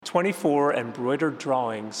24 embroidered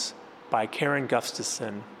drawings by Karen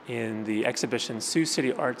Gustafson in the exhibition Sioux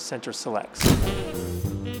City Arts Center Selects.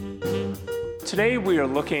 Today we are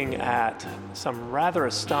looking at some rather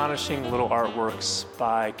astonishing little artworks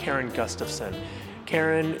by Karen Gustafson.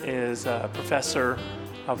 Karen is a professor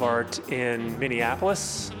of art in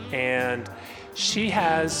Minneapolis, and she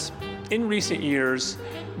has, in recent years,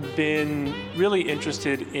 been really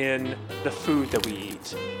interested in the food that we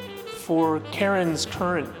eat. For Karen's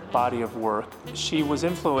current body of work, she was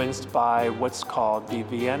influenced by what's called the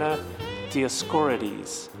Vienna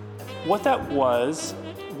Dioscorides. What that was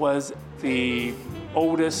the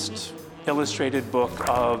oldest illustrated book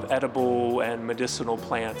of edible and medicinal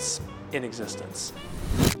plants in existence.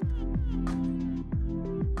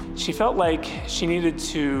 She felt like she needed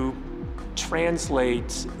to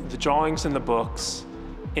translate the drawings in the books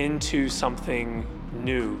into something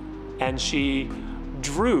new, and she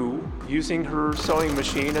drew, using her sewing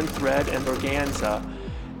machine and thread and organza,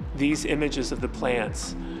 these images of the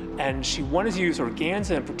plants. And she wanted to use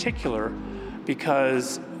organza in particular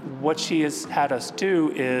because what she has had us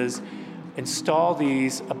do is install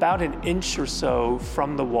these about an inch or so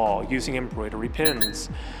from the wall using embroidery pins.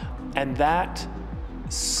 And that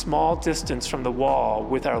small distance from the wall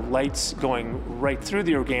with our lights going right through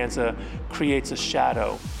the organza creates a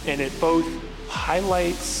shadow. And it both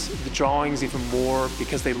highlights the drawings even more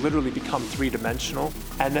because they literally become three-dimensional.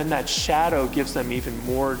 And then that shadow gives them even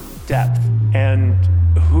more depth. And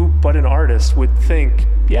who but an artist would think,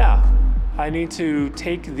 yeah, I need to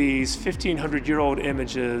take these 1,500-year-old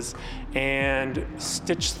images and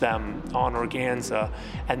stitch them on organza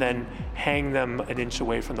and then hang them an inch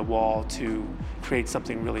away from the wall to create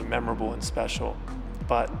something really memorable and special.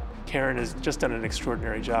 But Karen has just done an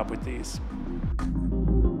extraordinary job with these.